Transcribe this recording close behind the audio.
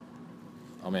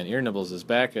Oh man, Ear Nibbles is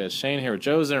back. Shane here with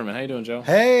Joe Zimmerman. How you doing, Joe?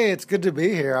 Hey, it's good to be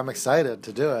here. I'm excited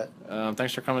to do it.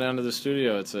 Thanks for coming down to the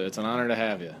studio. It's an honor to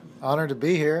have you. Honored to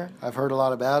be here. I've heard a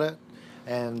lot about it,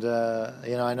 and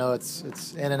I know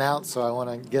it's in and out, so I want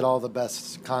to get all the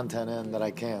best content in that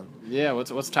I can. Yeah,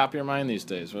 what's top of your mind these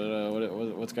days?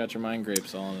 What's got your mind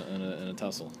grapes all in a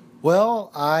tussle?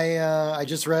 Well, I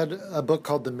just read a book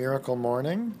called The Miracle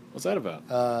Morning. What's that about?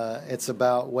 It's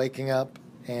about waking up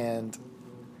and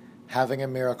having a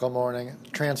miracle morning,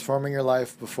 transforming your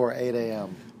life before 8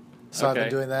 a.m. So Okay. I've been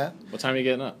doing that. What time are you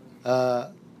getting up?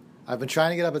 I've been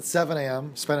trying to get up at 7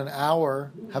 a.m., spend an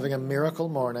hour having a miracle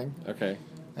morning. Okay.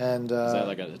 And Is that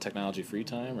like a technology-free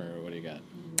time, or what do you got?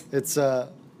 it's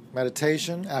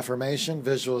meditation, affirmation,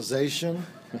 visualization,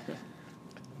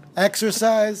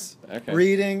 exercise, Okay.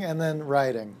 reading, and then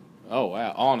writing. Oh,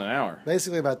 wow. All in an hour.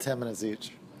 Basically about 10 minutes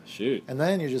each. Shoot. And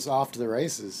then you're just off to the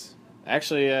races.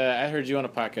 Actually, I heard you on a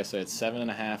podcast say it's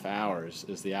 7.5 hours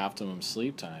is the optimum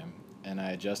sleep time, and I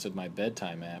adjusted my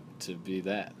bedtime app to be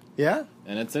that. Yeah?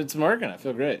 And it's working. I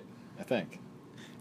feel great, I think.